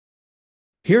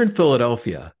Here in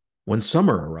Philadelphia, when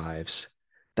summer arrives,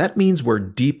 that means we're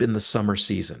deep in the summer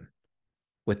season.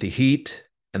 With the heat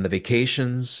and the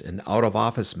vacations and out of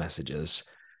office messages,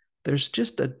 there's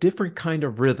just a different kind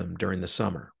of rhythm during the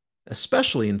summer,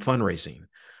 especially in fundraising,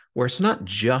 where it's not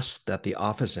just that the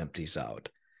office empties out.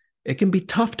 It can be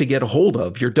tough to get a hold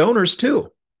of your donors too.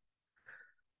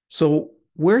 So,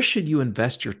 where should you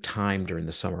invest your time during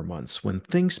the summer months when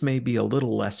things may be a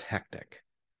little less hectic?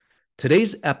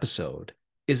 Today's episode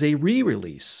is a re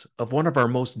release of one of our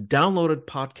most downloaded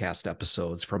podcast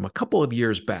episodes from a couple of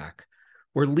years back,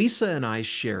 where Lisa and I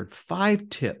shared 5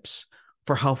 tips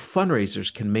for how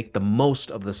fundraisers can make the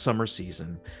most of the summer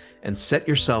season and set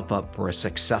yourself up for a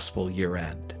successful year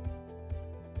end.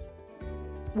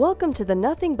 Welcome to the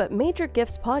Nothing But Major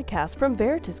Gifts podcast from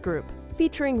Veritus Group,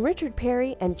 featuring Richard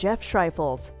Perry and Jeff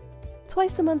Schreifels.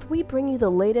 Twice a month, we bring you the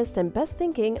latest and best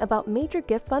thinking about major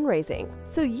gift fundraising,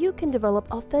 so you can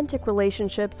develop authentic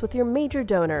relationships with your major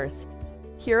donors.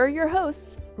 Here are your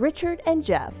hosts, Richard and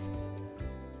Jeff.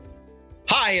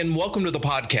 Hi, and welcome to the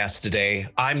podcast today.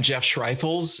 I'm Jeff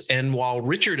Schreifels, and while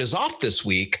Richard is off this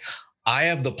week, I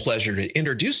have the pleasure to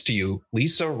introduce to you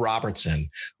Lisa Robertson,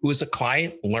 who is a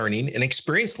client learning and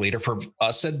experience leader for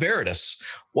us at Veritus.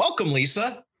 Welcome,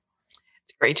 Lisa.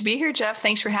 It's great to be here, Jeff.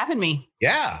 Thanks for having me.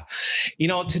 Yeah.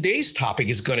 Today's topic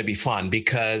is going to be fun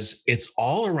because it's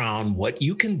all around what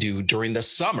you can do during the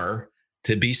summer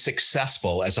to be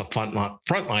successful as a frontline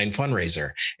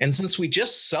fundraiser. And since we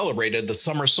just celebrated the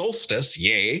summer solstice,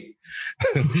 yay,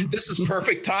 this is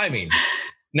perfect timing.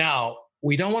 Now,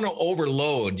 we don't want to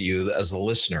overload you as a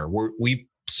listener.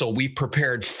 We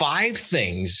prepared 5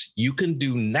 things you can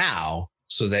do now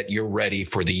so that you're ready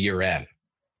for the year end.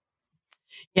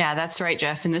 Yeah, that's right,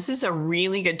 Jeff. And this is a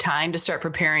really good time to start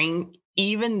preparing,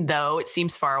 even though it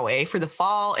seems far away, for the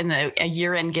fall and the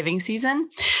year-end giving season.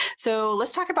 So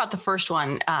let's talk about the first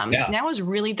one. Now is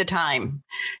really the time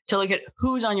to look at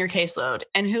who's on your caseload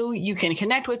and who you can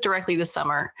connect with directly this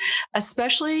summer,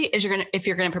 especially if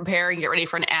you're going to prepare and get ready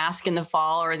for an ask in the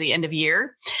fall or the end of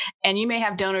year. And you may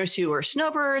have donors who are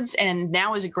snowbirds, and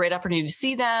now is a great opportunity to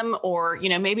see them, or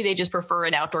maybe they just prefer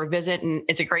an outdoor visit, and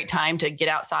it's a great time to get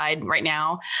outside right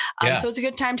now. So it's a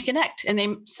good time to connect, and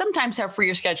they sometimes have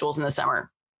freer schedules in the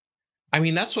summer. I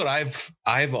mean, that's what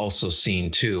I've also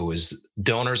seen too, is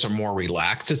donors are more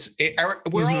relaxed.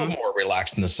 We're all more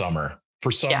relaxed in the summer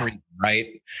for some reason,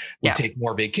 right? We take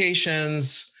more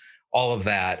vacations, all of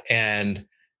that. And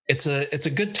it's a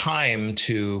good time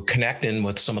to connect in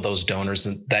with some of those donors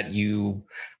that you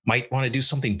might want to do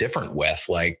something different with,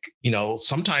 like,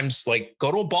 sometimes like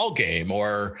go to a ball game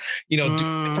or, do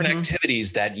different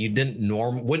activities that you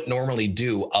wouldn't normally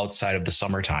do outside of the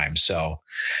summertime. So,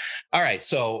 all right.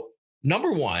 So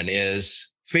number 1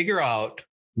 is figure out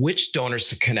which donors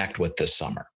to connect with this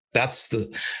summer. That's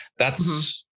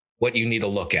what you need to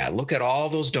look at. Look at all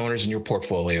those donors in your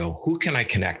portfolio. Who can I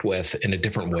connect with in a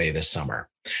different way this summer?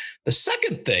 The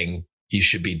second thing you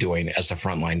should be doing as a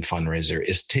frontline fundraiser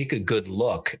is take a good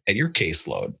look at your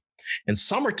caseload. And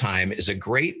summertime is a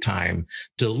great time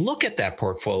to look at that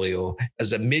portfolio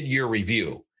as a mid-year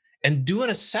review and do an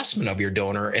assessment of your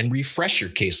donor and refresh your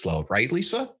caseload, right,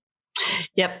 Lisa?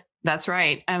 Yep. That's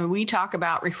right. We talk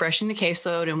about refreshing the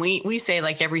caseload, and we say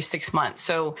like every 6 months.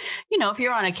 So, if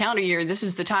you're on a calendar year, this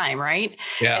is the time, right?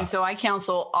 Yeah. And so I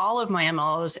counsel all of my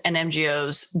MLOs and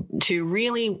MGOs to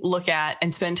really look at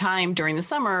and spend time during the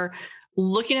summer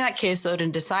looking at that caseload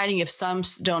and deciding if some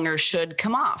donors should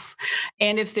come off,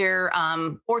 and if they're,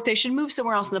 or if they should move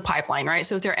somewhere else in the pipeline, right?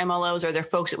 So if they're MLOs or they're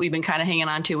folks that we've been kind of hanging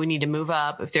on to, we need to move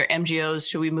up. If they're MGOs,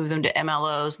 should we move them to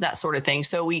MLOs, that sort of thing.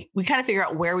 So we kind of figure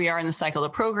out where we are in the cycle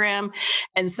of the program,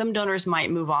 and some donors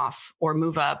might move off or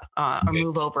move up or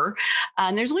move over.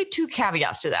 And there's only 2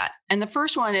 caveats to that. And the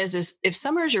first one is if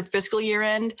summer is your fiscal year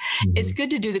end, it's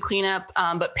good to do the cleanup,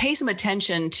 but pay some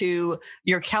attention to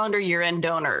your calendar year end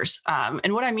donors.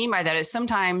 And what I mean by that is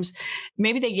sometimes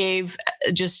maybe they gave,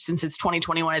 just since it's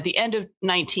 2021, at the end of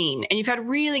 19, and you've had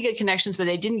really good connections, but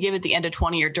they didn't give at the end of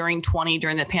 20 or during 20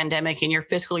 during the pandemic, and your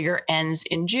fiscal year ends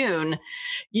in June.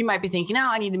 You might be thinking,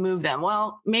 I need to move them.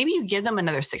 Well, maybe you give them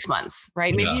another 6 months,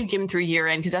 right? Maybe you give them through year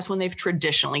end because that's when they've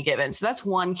traditionally given. So that's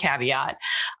one caveat.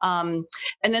 And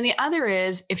then the other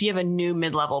is if you have a new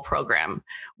mid-level program,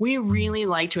 we really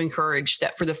like to encourage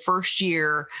that for the first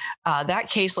year, that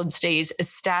caseload stays as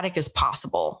static as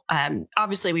possible.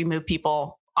 Obviously, we move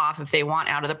people off if they want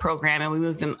out of the program, and we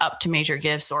move them up to major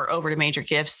gifts or over to major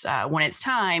gifts when it's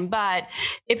time. But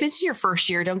if it's your first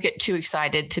year, don't get too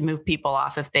excited to move people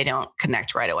off if they don't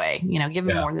connect right away. Give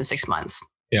them more than 6 months.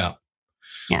 Yeah.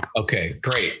 Yeah. Okay,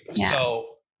 great. Yeah.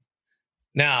 So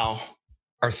now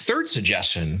our third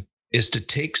suggestion is to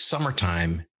take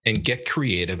summertime and get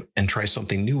creative and try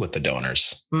something new with the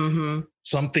donors.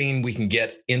 Something we can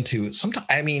get into. Sometimes,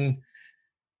 I mean,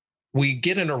 we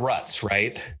get into ruts,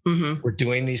 right? We're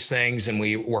doing these things and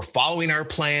we're following our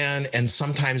plan. And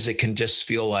sometimes it can just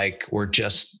feel like we're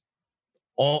just,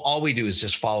 all we do is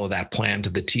just follow that plan to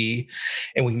the T,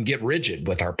 and we can get rigid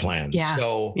with our plans.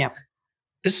 So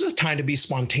this is a time to be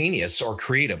spontaneous or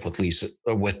creative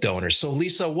with donors. So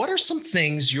Lisa, what are some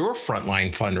things your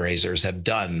frontline fundraisers have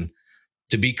done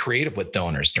to be creative with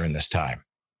donors during this time?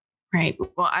 Right.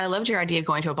 Well, I loved your idea of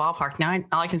going to a ballpark. Now,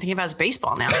 all I can think about is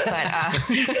baseball now.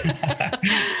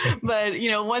 But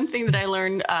one thing that I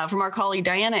learned from our colleague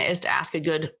Diana is to ask a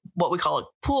good, what we call a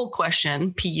pull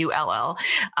question, PULL,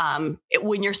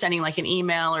 when you're sending like an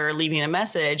email or leaving a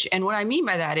message. And what I mean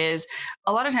by that is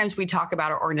a lot of times we talk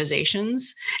about our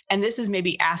organizations, and this is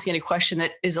maybe asking a question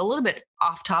that is a little bit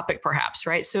off topic, perhaps,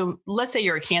 right? So let's say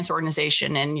you're a cancer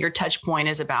organization and your touch point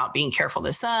is about being careful of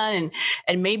the sun.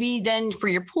 And maybe then for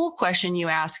your pool question, you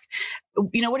ask,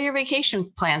 what are your vacation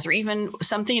plans? Or even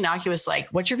something innocuous like,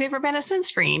 what's your favorite brand of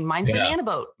sunscreen? Mine's Banana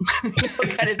Boat,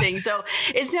 kind of thing. So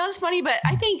it sounds funny, but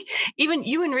I think even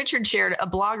you and Richard shared a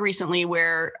blog recently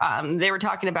where they were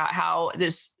talking about how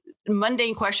this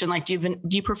mundane question, like, do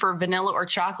you prefer vanilla or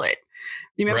chocolate?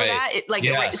 You remember that?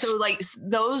 Yes. So like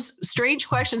those strange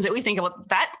questions that we think about,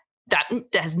 that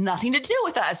has nothing to do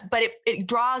with us, but it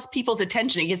draws people's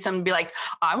attention. It gets them to be like,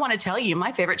 I want to tell you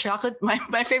my favorite chocolate,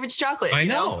 my favorite's chocolate. I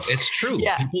know. It's true.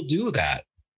 People do that.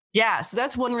 Yeah. So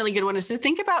that's one really good one, is to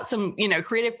think about some,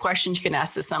 creative questions you can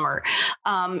ask this summer.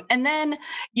 And then,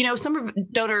 some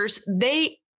donors,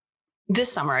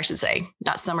 this summer, I should say,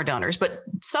 not summer donors, but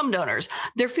some donors,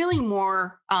 they're feeling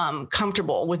more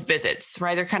comfortable with visits,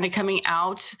 right? They're kind of coming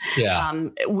out.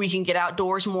 We can get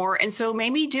outdoors more. And so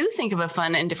maybe do think of a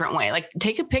fun and different way, like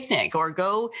take a picnic or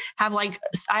go have I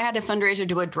had a fundraiser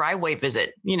do a driveway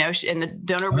visit, and the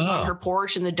donor was on her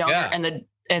porch, and the donor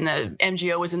and the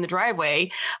MGO was in the driveway,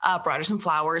 brought her some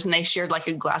flowers, and they shared like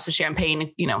a glass of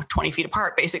champagne, 20 feet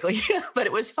apart, basically, but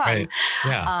it was fun. Right.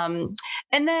 Yeah.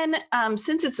 And then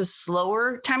since it's a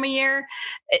slower time of year,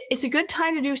 it's a good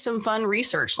time to do some fun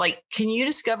research. Like, can you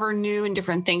discover new and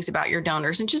different things about your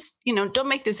donors? And just, don't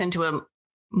make this into a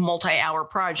multi-hour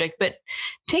project, but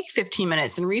take 15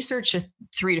 minutes and research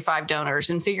 3 to 5 donors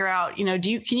and figure out, can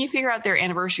you figure out their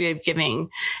anniversary of giving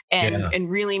and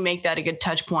really make that a good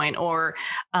touch point, or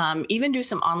even do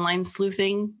some online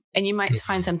sleuthing, and you might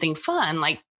find something fun.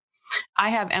 Like I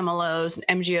have MLOs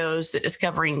and MGOs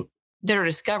that are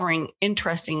discovering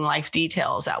interesting life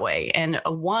details that way. And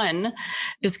one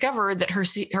discovered that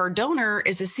her donor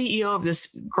is a CEO of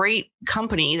this great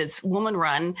company that's woman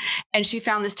run. And she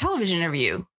found this television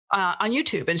interview on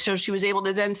YouTube. And so she was able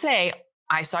to then say,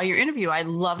 I saw your interview. I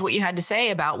loved what you had to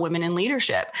say about women in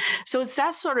leadership. So it's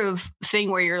that sort of thing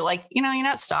where you're like, you're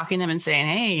not stalking them and saying,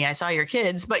 hey, I saw your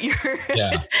kids, but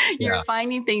you're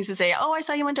finding things to say, oh, I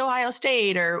saw you went to Ohio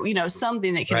State, or,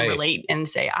 something that can relate and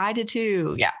say, I did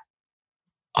too. Yeah.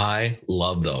 I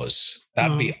love those.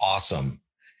 That'd be awesome.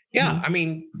 Yeah. I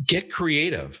mean, get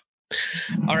creative.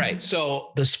 All right.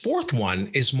 So this fourth one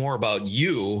is more about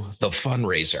you, the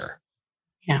fundraiser.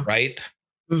 Yeah. Right.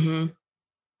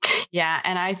 Yeah.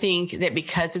 And I think that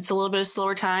because it's a little bit of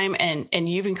slower time, and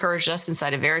you've encouraged us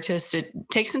inside of Veritus to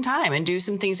take some time and do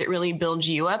some things that really build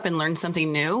you up and learn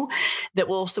something new that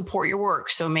will support your work.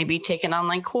 So maybe take an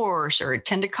online course or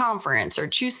attend a conference or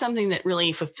choose something that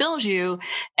really fulfills you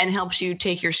and helps you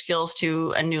take your skills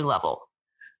to a new level.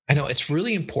 I know it's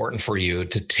really important for you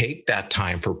to take that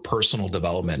time for personal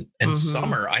development. And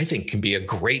summer, I think, can be a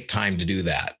great time to do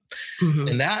that.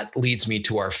 And that leads me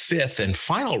to our fifth and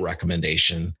final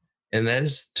recommendation. And that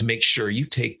is to make sure you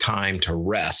take time to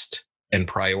rest and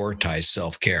prioritize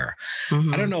self-care.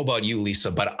 I don't know about you,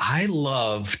 Lisa, but I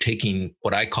love taking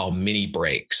what I call mini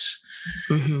breaks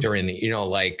during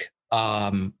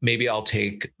the, maybe I'll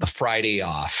take the Friday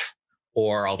off,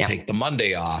 or I'll take the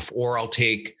Monday off, or I'll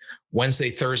take Wednesday,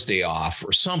 Thursday off,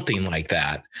 or something like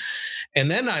that. And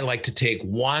then I like to take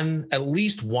at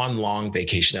least one long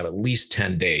vacation of at least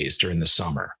 10 days during the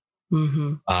summer.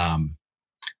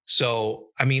 So,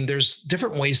 I mean, there's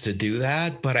different ways to do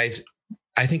that, but I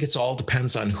think it's all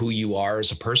depends on who you are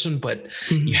as a person, but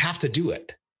you have to do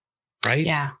it. Right.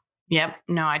 Yeah. Yep.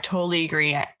 No, I totally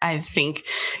agree. I think,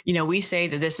 we say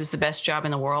that this is the best job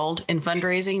in the world in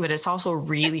fundraising, but it's also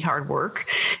really hard work.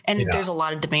 And there's a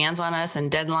lot of demands on us and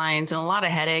deadlines and a lot of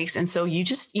headaches. And so you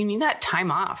need that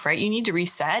time off, right? You need to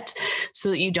reset so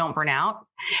that you don't burn out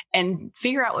and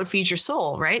figure out what feeds your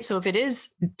soul, right? So if it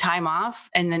is time off,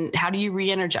 and then how do you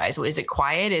re-energize? Is it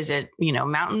quiet? Is it,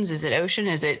 mountains? Is it ocean?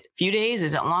 Is it few days?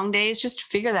 Is it long days? Just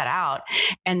figure that out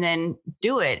and then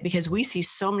do it, because we see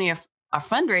so many of our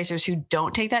fundraisers who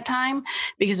don't take that time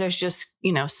because there's just,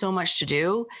 so much to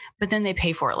do, but then they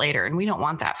pay for it later. And we don't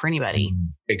want that for anybody.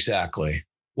 Exactly.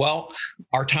 Well,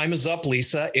 our time is up,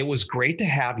 Lisa. It was great to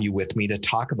have you with me to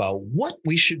talk about what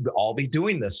we should all be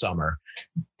doing this summer.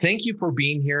 Thank you for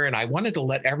being here. And I wanted to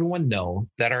let everyone know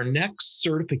that our next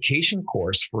certification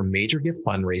course for Major Gift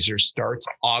Fundraisers starts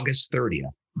August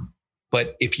 30th.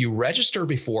 But if you register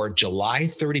before July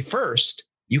 31st,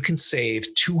 you can save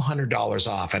 $200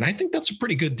 off. And I think that's a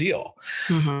pretty good deal.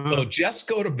 Mm-hmm. So just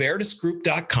go to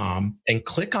veritusgroup.com and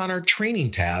click on our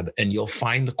training tab, and you'll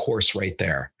find the course right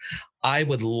there. I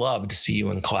would love to see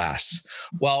you in class.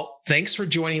 Well, thanks for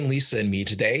joining Lisa and me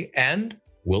today, and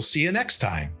we'll see you next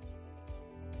time.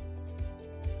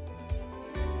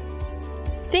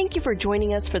 Thank you for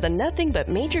joining us for the Nothing But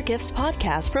Major Gifts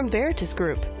podcast from Veritus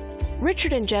Group.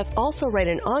 Richard and Jeff also write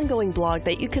an ongoing blog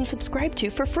that you can subscribe to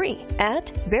for free at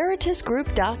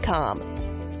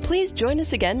veritusgroup.com. Please join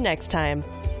us again next time.